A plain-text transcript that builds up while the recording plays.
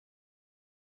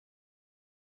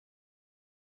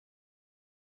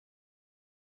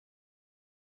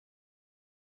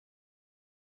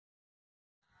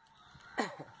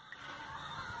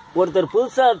ஒருத்தர்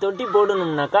புதுசாக தொட்டி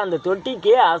போடணும்னாக்கா அந்த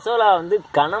தொட்டிக்கு அசோலா வந்து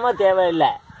கனமாக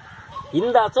தேவையில்லை.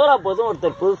 இந்த அசோலா போதும்.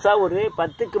 ஒருத்தர் புதுசாக ஒரு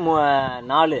 10க்கு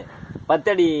 4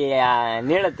 10 அடி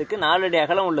நீளத்துக்கு 4 அடி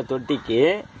அகலம் உள்ள தொட்டிக்கு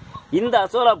இந்த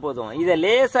அசோலா போதும். இதை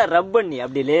லேசாக ரப் பண்ணி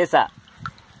அப்படி லேசாக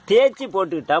தேய்ச்சி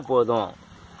போட்டுக்கிட்டா போதும்.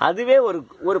 அதுவே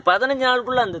ஒரு 15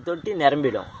 நாளுக்குள்ளே அந்த தொட்டி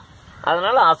நிரம்பிடும்.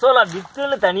 அதனால் அசோலா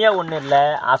வித்துன்னு தனியாக ஒன்றும் இல்லை.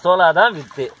 அசோலா தான்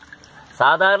வித்து,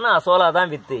 சாதாரண அசோலா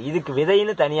தான் வித்து. இதுக்கு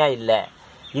விதைன்னு தனியாக இல்லை.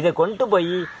 இதை கொண்டு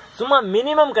போய் சும்மா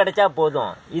மினிமம் கிடைச்சா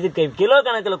போதும். இதுக்கு கிலோ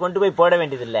கணக்கில் கொண்டு போய் போட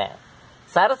வேண்டியதில்லை.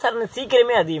 சரசரன்னு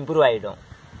சீக்கிரமே அது இம்ப்ரூவ் ஆகிடும்.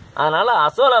 அதனால்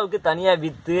அசோலாவுக்கு தனியாக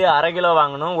விற்று 1/2 கிலோ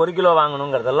வாங்கணும் 1 கிலோ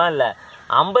வாங்கணுங்கிறதெல்லாம் இல்லை.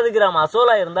 50 கிராம்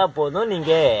அசோலா இருந்தால் போதும்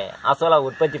நீங்கள் அசோலா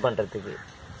உற்பத்தி பண்ணுறதுக்கு.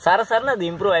 சரசரன்னு அது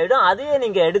இம்ப்ரூவ் ஆகிடும். அதையே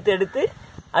நீங்கள் எடுத்து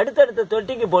அடுத்தடுத்த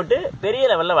தொட்டிக்கு போட்டு பெரிய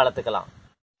லெவலில் வளர்த்துக்கலாம்.